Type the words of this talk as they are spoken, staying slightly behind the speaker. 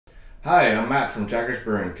Hi, I'm Matt from Jaggers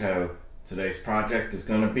Brewing Co. Today's project is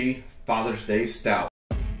going to be Father's Day Stout.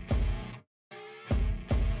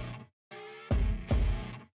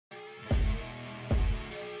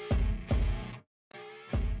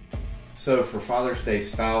 So for Father's Day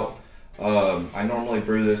Stout, I normally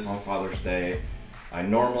brew this on Father's Day. I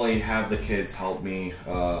normally have the kids help me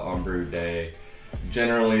on brew day.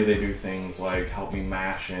 Generally they do things like help me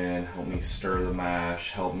mash in, help me stir the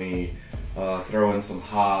mash, help me throw in some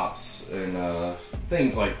hops and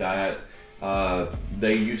things like that.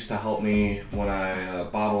 They used to help me when I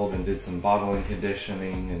bottled and did some bottling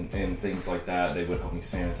conditioning and things like that. They would help me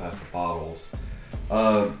sanitize the bottles.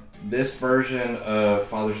 This version of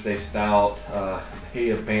Father's Day Stout, they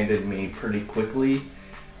abandoned me pretty quickly.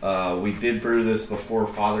 We did brew this before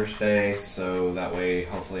Father's Day, so that way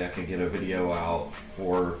hopefully I can get a video out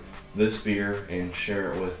for this beer and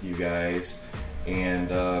share it with you guys and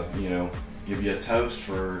you know, give you a toast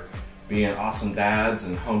for being awesome dads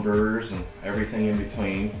and homebrewers and everything in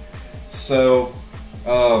between. So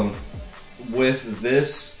with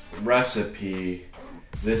this recipe,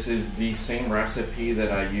 this is the same recipe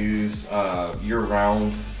that I use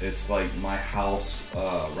year-round. It's like my house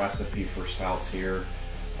recipe for stouts here.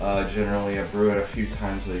 Generally I brew it a few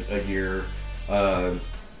times a year.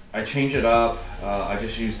 I change it up. I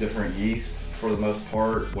just use different yeast for the most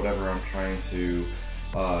part, whatever I'm trying to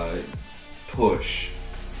push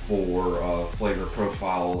for flavor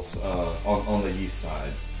profiles on the yeast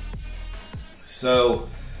side. So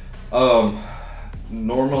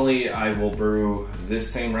normally I will brew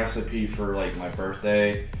this same recipe for like my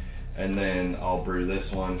birthday, and then I'll brew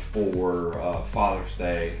this one for Father's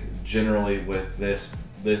Day. Generally with this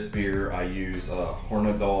beer I use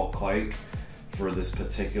Hornindal Kveik for this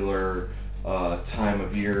particular time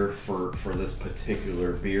of year for this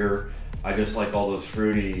particular beer. I just like all those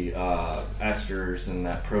fruity esters and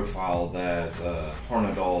that profile that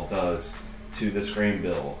Hornindal does to this grain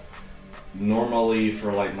bill. Normally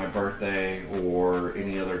for like my birthday or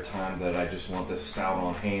any other time that I just want this stout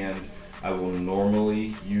on hand, I will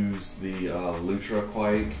normally use the Lutra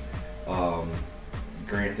Kveik.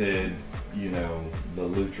 Granted, you know, the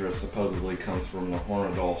Lutra supposedly comes from the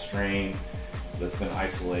Hornindal strain that's been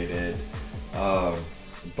isolated,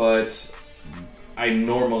 but I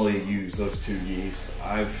normally use those two yeast.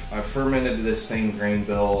 I've fermented this same grain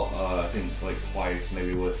bill I think like twice,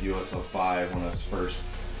 maybe with USO5 when I was first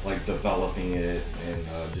like developing it,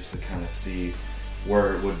 and just to kind of see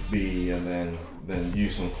where it would be, and then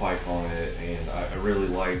use some Kveik on it, and I really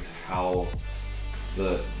liked how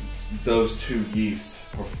those two yeast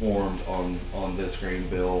performed on this grain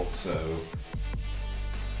bill, so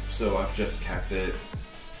I've just kept it.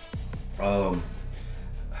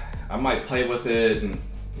 I might play with it and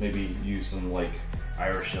maybe use some like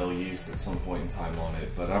Irish ale yeast at some point in time on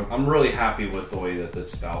it, but I'm really happy with the way that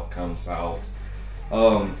this stout comes out.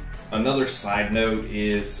 Another side note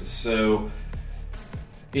is, so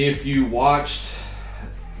if you watched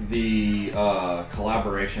the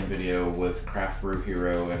collaboration video with Craft Brew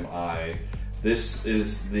Hero and I, this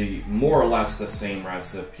is the more or less the same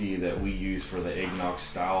recipe that we use for the eggnog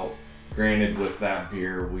stout. Granted, with that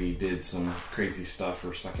beer we did some crazy stuff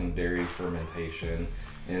for secondary fermentation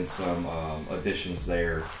and some additions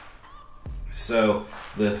there. So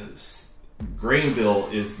the grain bill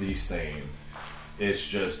is the same. It's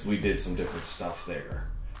just we did some different stuff there.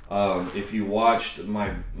 If you watched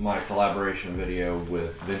my collaboration video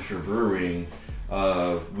with Venture Brewing,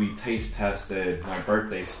 we taste tested my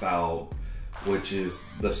birthday stout, which is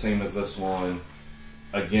the same as this one,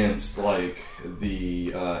 against like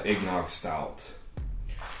the eggnog stout.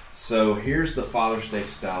 So here's the Father's Day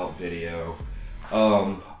Stout video.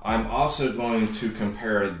 I'm also going to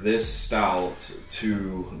compare this stout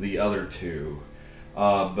to the other two.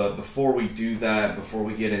 But before we do that, before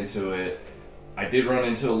we get into it, I did run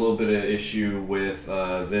into a little bit of issue with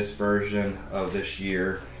this version of this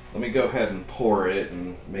year. Let me go ahead and pour it,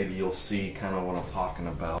 and maybe you'll see kind of what I'm talking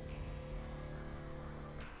about.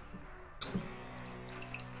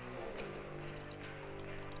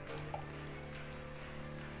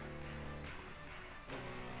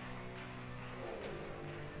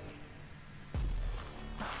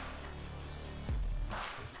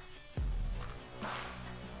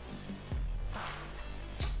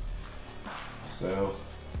 So,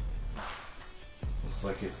 looks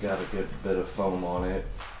like it's got a good bit of foam on it.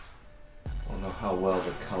 I don't know how well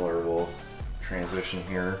the color will transition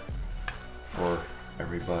here for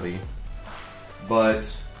everybody.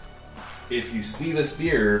 But if you see this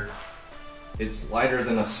beer, it's lighter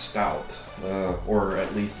than a stout, or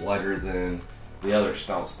at least lighter than the other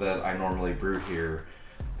stouts that I normally brew here.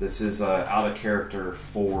 This is out of character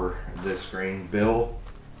for this grain bill.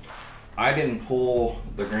 I didn't pull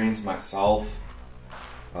the grains myself.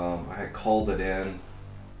 I had called it in.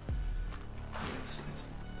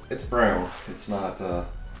 It's brown. It's not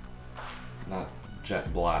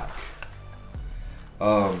jet black.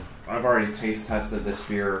 I've already taste tested this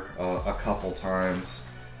beer a couple times.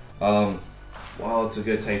 While it's a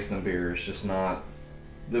good tasting beer, it's just not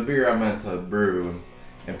the beer I meant to brew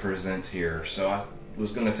and present here. So I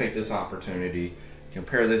was going to take this opportunity to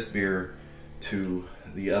compare this beer to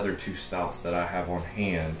the other two stouts that I have on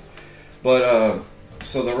hand. But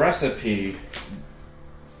so the recipe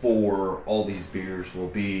for all these beers will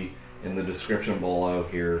be in the description below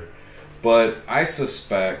here. But I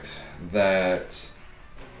suspect that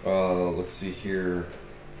let's see here.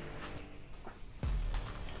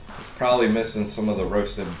 It's probably missing some of the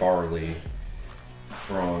roasted barley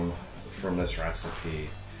from this recipe.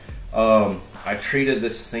 I treated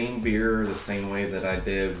this same beer the same way that I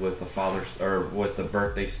did with the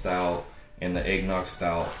birthday stout and the eggnog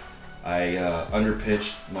stout. I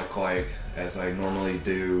underpitched my Kveik as I normally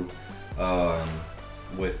do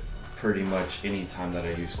with pretty much any time that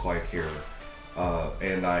I use Kveik here.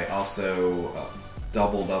 And I also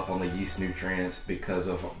doubled up on the yeast nutrients because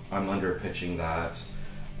I'm underpitching that.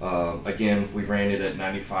 Again, we ran it at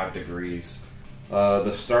 95 degrees.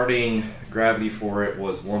 The starting gravity for it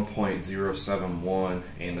was 1.071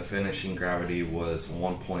 and the finishing gravity was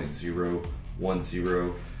 1.010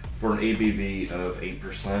 for an ABV of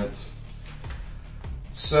 8%.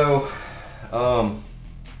 So,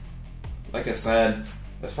 like I said,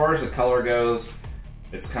 as far as the color goes,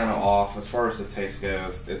 it's kind of off. As far as the taste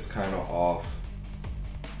goes, it's kind of off.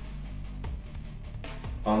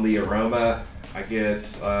 On the aroma, I get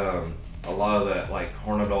a lot of that like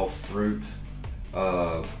Hornindal fruit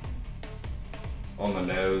on the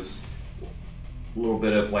nose, a little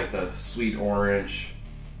bit of like the sweet orange,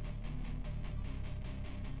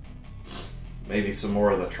 maybe some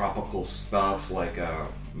more of the tropical stuff like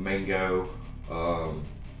mango.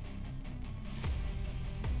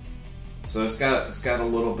 So it's got a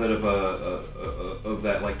little bit of of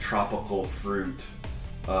that like tropical fruit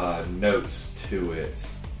notes to it.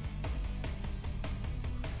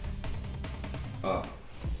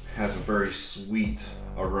 Has a very sweet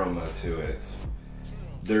aroma to it.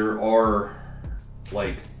 There are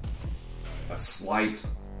like a slight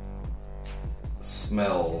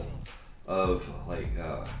smell of like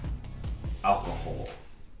alcohol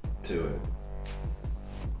to it.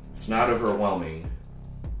 It's not overwhelming.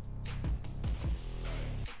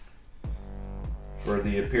 For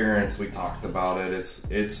the appearance, we talked about it.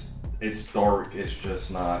 It's dark. It's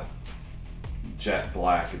just not jet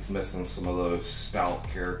black. It's missing some of those stout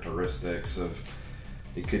characteristics of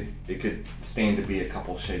it could stand to be a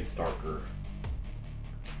couple shades darker.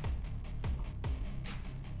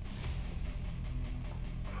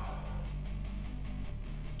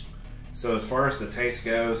 So as far as the taste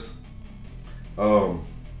goes, we're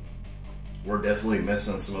definitely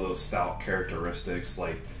missing some of those stout characteristics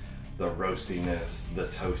like the roastiness, the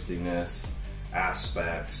toastiness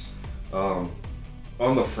aspects. On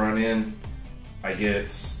the front end, I get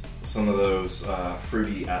some of those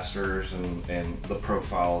fruity esters and the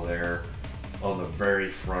profile there on the very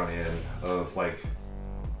front end of like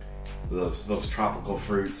those tropical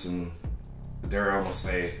fruits, and dare I almost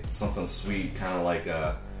say something sweet, kind of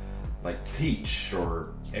like peach or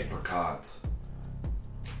apricot.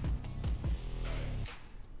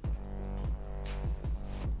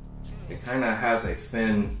 It kind of has a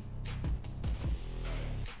thin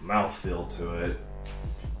mouthfeel to it.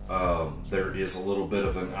 There is a little bit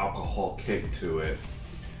of an alcohol kick to it,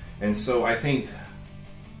 and so I think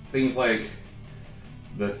things like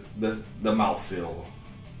the mouthfeel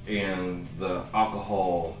and the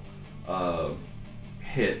alcohol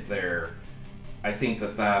hit there, I think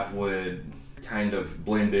that would kind of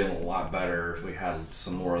blend in a lot better if we had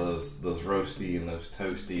some more of those roasty and those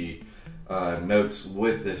toasty notes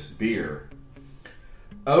with this beer.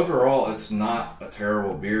 Overall, it's not a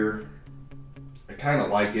terrible beer. I kind of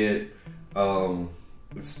like it.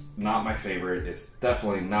 It's not my favorite. It's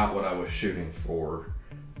definitely not what I was shooting for,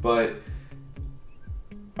 but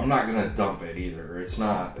I'm not gonna dump it either. It's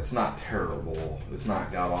not terrible. It's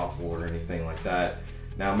not god awful or anything like that.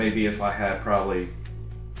 Now maybe if I had probably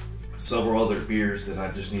several other beers that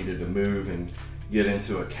I just needed to move and get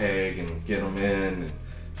into a keg and get them in and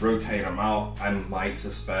rotate them out, I might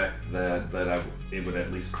suspect that it would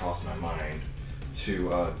at least cross my mind to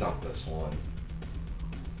dump this one,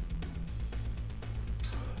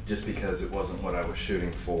 just because it wasn't what I was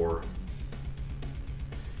shooting for.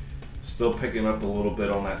 Still picking up a little bit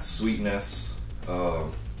on that sweetness.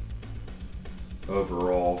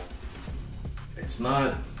 overall. It's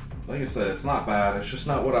not, like I said, it's not bad. It's just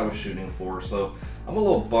not what I was shooting for, so I'm a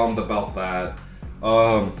little bummed about that.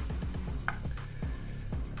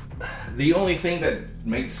 The only thing that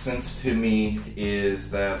makes sense to me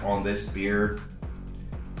is that on this beer,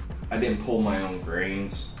 I didn't pull my own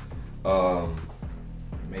grains.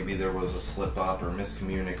 Maybe there was a slip up or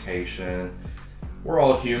miscommunication. We're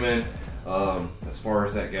all human as far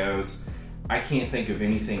as that goes. I can't think of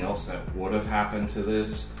anything else that would have happened to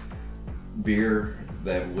this beer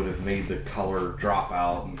that would have made the color drop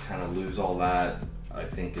out and kind of lose all that. I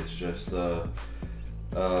think it's just the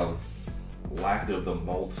lack of the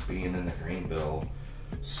malts being in the grain bill.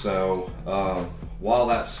 So while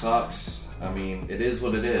that sucks, I mean, it is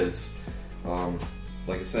what it is.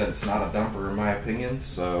 Like I said, it's not a dumper in my opinion.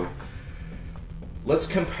 So let's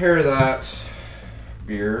compare that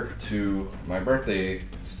beer to my birthday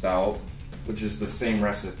stout, which is the same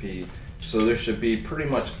recipe. So there should be pretty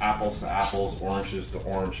much apples to apples, oranges to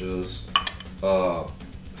oranges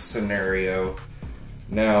scenario.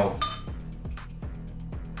 Now,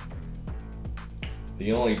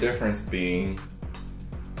 the only difference being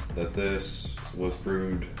that this was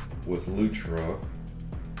brewed with Lutra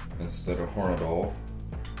instead of Hornindal.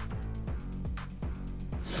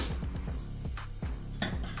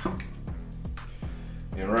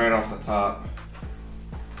 And right off the top,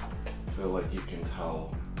 I feel like you can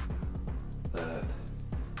tell that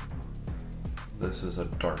this is a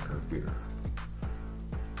darker beer.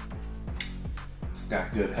 It's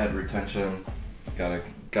got good head retention, got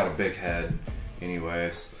a big head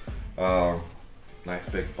anyways. Nice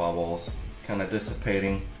big bubbles, kind of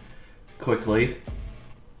dissipating quickly.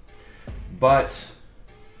 But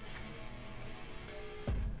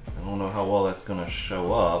I don't know how well that's gonna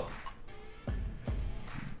show up.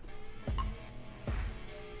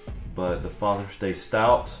 But the Father Day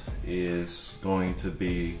Stout is going to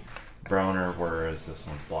be browner, whereas this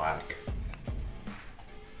one's black.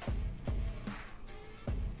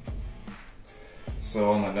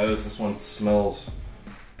 So on the nose, this one smells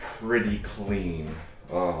pretty clean,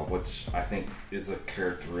 which I think is a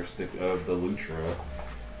characteristic of the Lutra.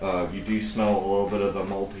 You do smell a little bit of the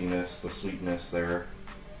maltiness, the sweetness there,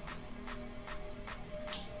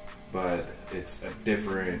 but it's a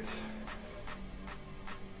different.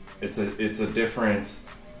 It's a different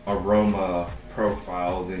aroma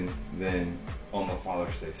profile than on the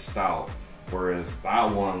Father's Day Stout, whereas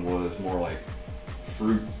that one was more like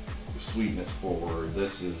fruit sweetness forward.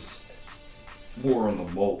 This is more on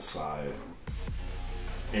the malt side.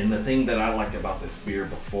 And the thing that I liked about this beer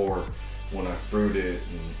before, when I brewed it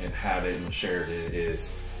and had it and shared it,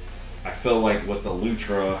 is I feel like with the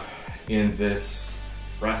Lutra in this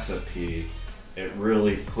recipe, it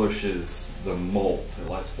really pushes the malt. It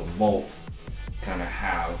lets the malt kind of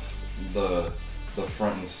have the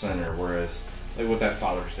front and center, whereas like with that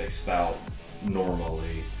Father's Day Stout,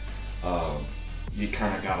 normally you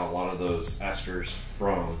kind of got a lot of those esters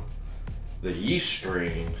from the yeast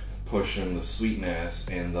strain pushing the sweetness,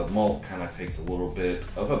 and the malt kind of takes a little bit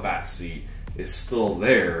of a backseat. It's still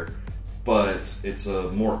there, but it's a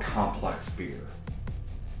more complex beer.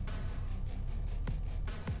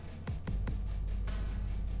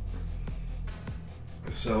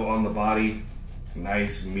 So on the body,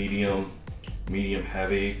 nice medium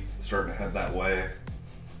heavy, starting to head that way.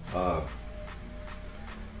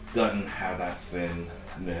 Doesn't have that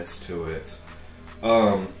thinness to it,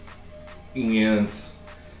 and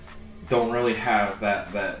don't really have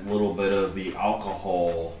that little bit of the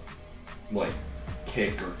alcohol like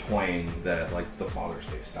kick or twang that like the Father's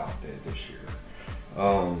Day Stout did this year.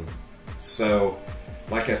 So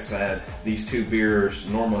like I said, these two beers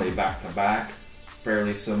normally back to back,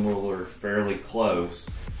 fairly similar, fairly close,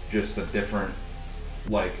 just a different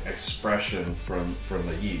like expression from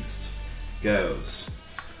the yeast goes.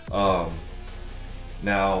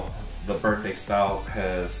 Now the Birthday Stout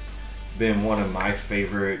has been one of my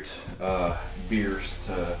favorite beers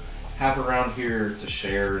to have around here to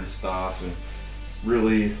share and stuff, and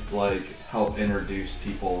really like help introduce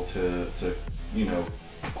people to you know,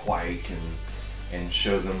 Kveik and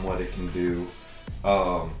show them what it can do.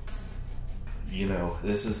 You know,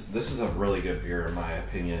 this is a really good beer in my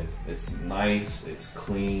opinion. It's nice, it's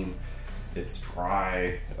clean, it's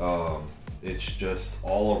dry. It's just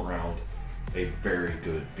all around a very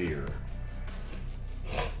good beer.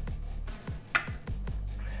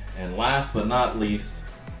 And last but not least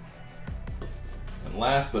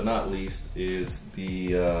is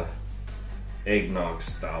the eggnog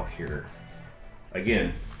stout here.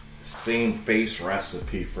 Again, same base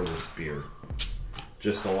recipe for this beer,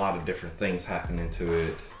 just a lot of different things happening to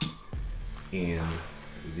it, and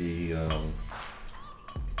the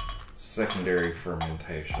secondary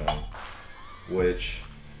fermentation, which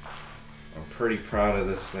I'm pretty proud of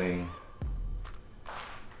this thing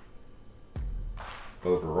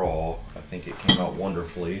overall. I think it came out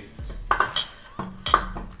wonderfully.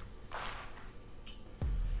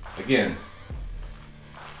 Again,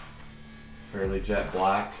 fairly jet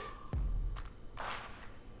black,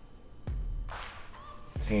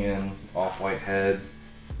 tan off-white head.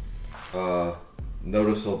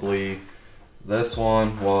 Noticeably, this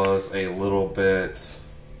one was a little bit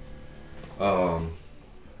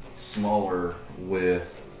smaller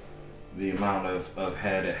with the amount of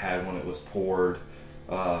head it had when it was poured.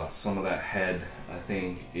 Some of that head, I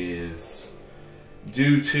think, is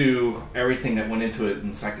due to everything that went into it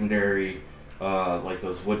in secondary, like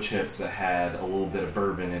those wood chips that had a little bit of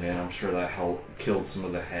bourbon in it. I'm sure that killed some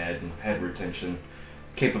of the head and head retention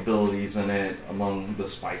capabilities in it, among the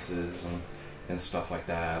spices and stuff like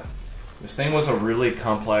that. This thing was a really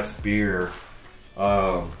complex beer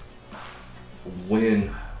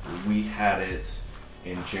when we had it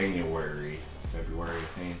in February,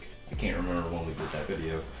 I think. I can't remember when we did that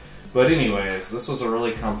video. But anyways, this was a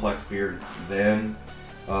really complex beer then.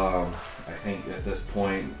 I think at this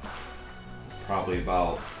point, probably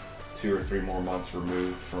about 2 or 3 more months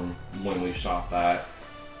removed from when we shot that.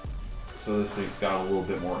 So this thing's got a little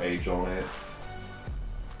bit more age on it.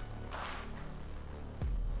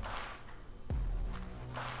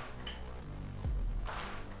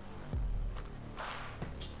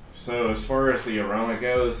 So as far as the aroma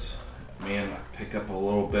goes, man, I pick up a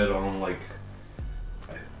little bit on, like,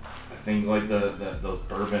 I think like those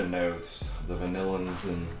bourbon notes, the vanillins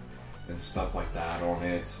and stuff like that on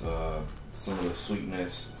it. Some of the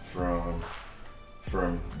sweetness from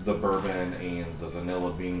the bourbon and the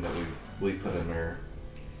vanilla bean that we put in there.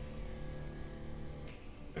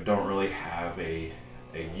 I don't really have a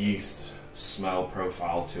yeast smell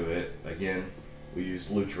profile to it. Again, we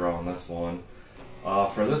used Lutra on this one.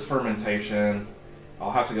 For this fermentation,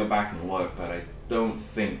 I'll have to go back and look, but I don't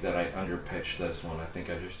think that I underpitched this one. I think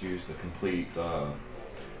I just used a complete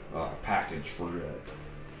package for it.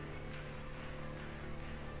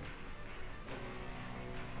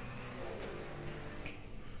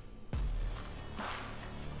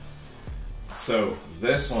 So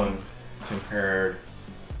this one, compared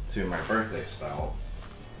to my birthday stout,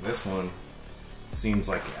 this one seems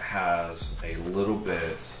like it has a little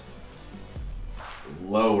bit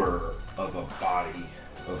lower of a body,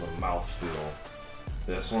 of a mouthfeel.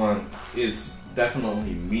 This one is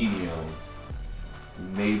definitely medium,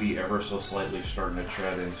 maybe ever so slightly starting to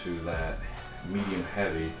tread into that medium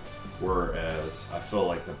heavy, whereas I feel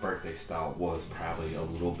like the birthday stout was probably a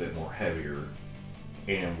little bit more heavier,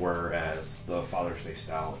 and whereas the Father's Day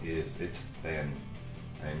Stout it's thin.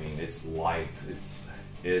 I mean, it's light,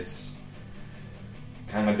 it's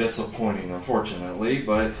kind of disappointing, unfortunately,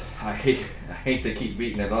 but I hate to keep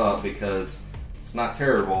beating it up because it's not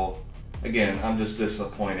terrible. Again, I'm just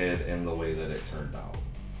disappointed in the way that it turned out.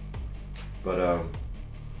 But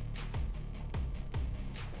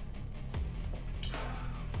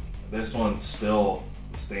this one still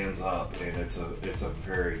stands up, and it's a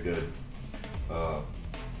very good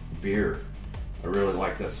beer. I really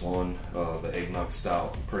like this one, the Eggnog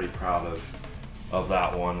Stout. I'm pretty proud of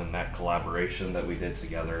that one and that collaboration that we did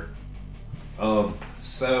together.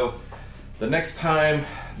 So the next time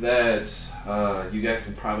that you guys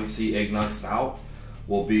will probably see Eggnog Stout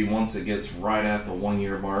will be once it gets right at the 1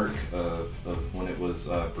 year mark of when it was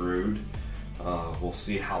brewed. We'll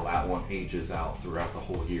see how that one ages out throughout the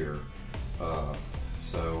whole year.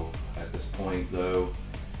 So at this point though,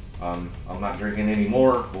 I'm not drinking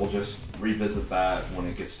anymore. We'll just revisit that when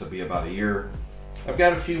it gets to be about a year. I've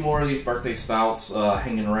got a few more of these birthday stouts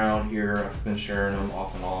hanging around here. I've been sharing them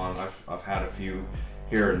off and on. I've had a few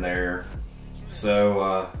here and there.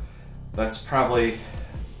 So that's probably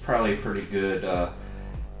a pretty good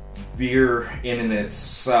beer in and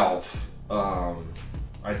itself. I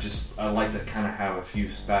like to kind of have a few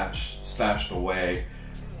stashed away.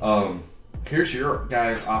 Here's your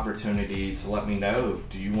guys' opportunity to let me know.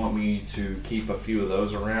 Do you want me to keep a few of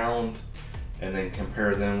those around and then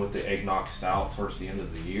compare them with the Eggnog Stout towards the end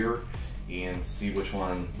of the year and see which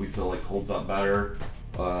one we feel like holds up better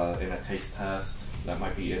in a taste test? That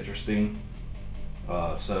might be interesting.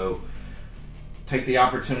 So take the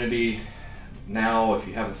opportunity now. If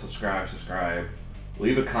you haven't subscribed.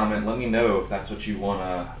 Leave a comment. Let me know if that's what you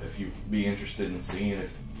wanna, if you'd be interested in seeing,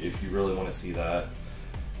 if you really want to see that.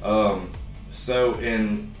 So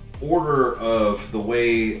in order of the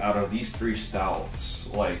way out of these 3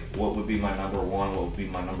 stouts, like what would be my number 1, what would be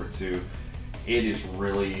my number 2, it is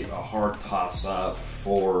really a hard toss up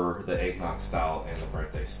for the Eggnog Stout and the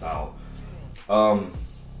Birthday Stout.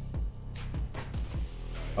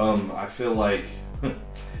 I feel like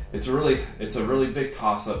it's a really big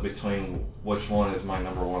toss up between which one is my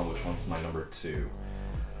number one, which one's my number two.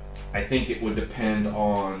 I think it would depend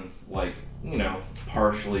on, like, you know,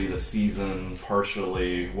 partially the season,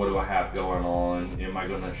 partially what do I have going on, am I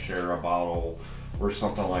going to share a bottle or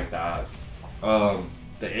something like that. The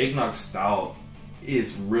Eggnog Stout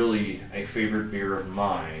is really a favorite beer of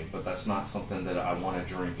mine, but that's not something that I want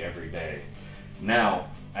to drink every day. Now,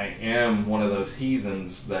 I am one of those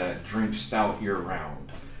heathens that drink stout year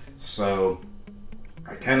round, so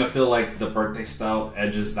I kind of feel like the Birthday Stout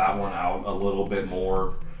edges that one out a little bit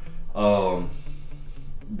more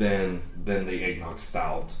than the Eggnog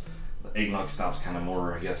Stout. The Eggnog Stout's kind of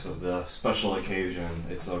more, I guess, of the special occasion.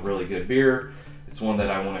 It's a really good beer. It's one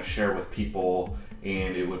that I want to share with people,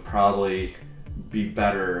 and it would probably be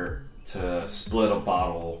better to split a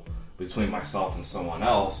bottle between myself and someone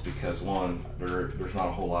else, because one, there's not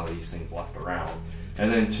a whole lot of these things left around,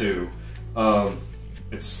 and then two,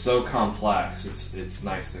 it's so complex. It's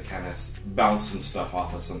nice to kind of bounce some stuff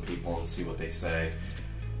off of some people and see what they say.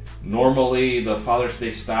 Normally, the Father's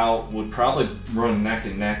Day Stout would probably run neck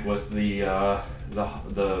and neck with the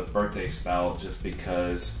Birthday Stout, just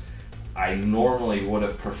because I normally would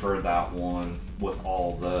have preferred that one with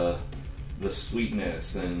all the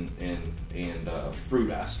sweetness and fruit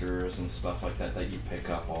esters and stuff like that you pick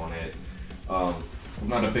up on it. I'm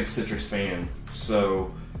not a big citrus fan,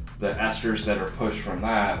 so the esters that are pushed from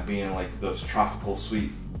that, being like those tropical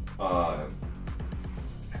sweet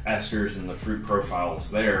esters and the fruit profiles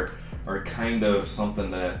there, are kind of something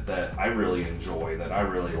that I really enjoy, that I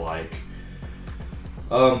really like.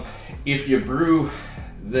 If you brew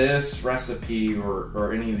this recipe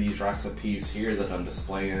or any of these recipes here that I'm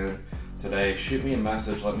displaying today, shoot me a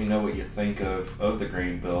message, let me know what you think of the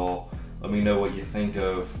grain bill. Let me know what you think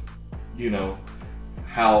of, you know,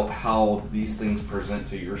 how these things present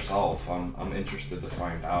to yourself. I'm interested to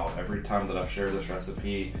find out. Every time that I've shared this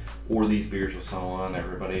recipe or these beers with someone,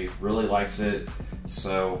 everybody really likes it.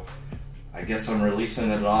 So I guess I'm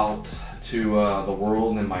releasing it out to the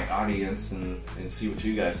world and my audience, and see what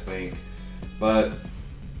you guys think. But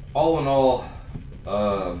all in all,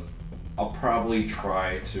 I'll probably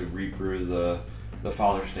try to rebrew the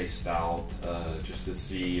Father's Day Stout, just to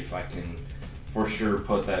see if I can for sure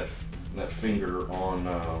put that finger on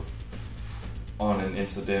an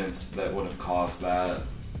incident that would have caused that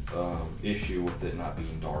issue with it not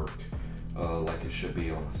being dark like it should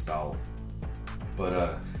be on a stout.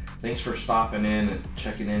 But thanks for stopping in and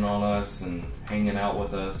checking in on us and hanging out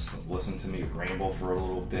with us, listen to me ramble for a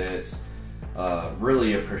little bit.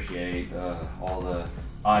 Really appreciate all the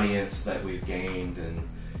audience that we've gained and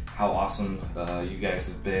how awesome you guys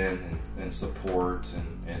have been, and support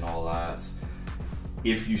and all that.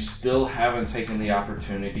 If you still haven't taken the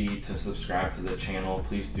opportunity to subscribe to the channel,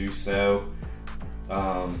 please do so.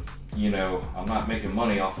 You know, I'm not making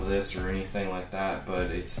money off of this or anything like that, but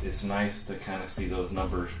it's nice to kind of see those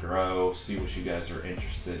numbers grow, see what you guys are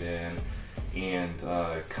interested in, and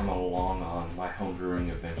come along on my home brewing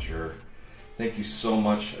adventure. Thank you so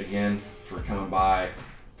much again for coming by,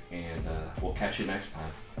 and we'll catch you next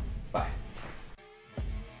time. Bye.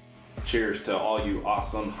 Cheers to all you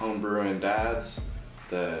awesome homebrewing dads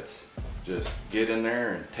that just get in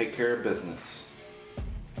there and take care of business.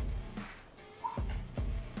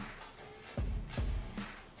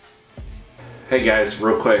 Hey guys,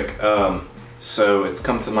 real quick, so it's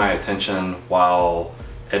come to my attention while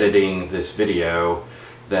editing this video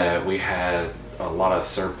that we had a lot of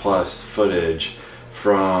surplus footage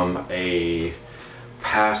from a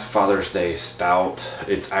past Father's Day Stout.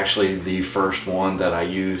 It's actually the first one that I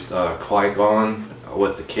used Kveik on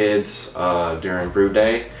with the kids during brew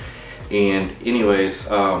day. And anyways,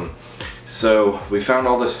 so we found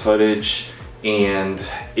all this footage, and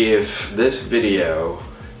if this video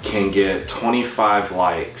can get 25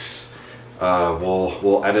 likes,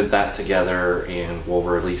 we'll edit that together and we'll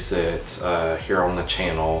release it here on the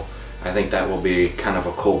channel. I think that will be kind of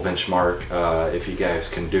a cool benchmark if you guys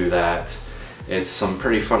can do that. It's some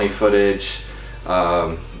pretty funny footage.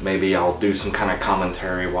 Maybe I'll do some kind of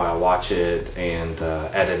commentary while I watch it and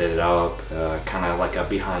edit it up, kind of like a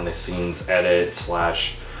behind the scenes edit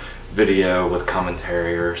slash video with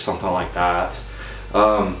commentary or something like that.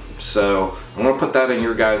 So I'm gonna put that in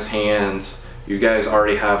your guys' hands. You guys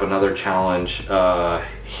already have another challenge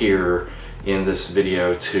here in this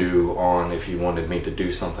video too, on if you wanted me to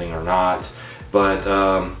do something or not. But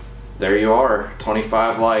there you are,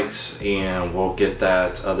 25 likes, and we'll get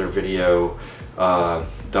that other video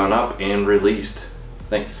done up and released.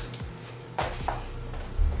 Thanks.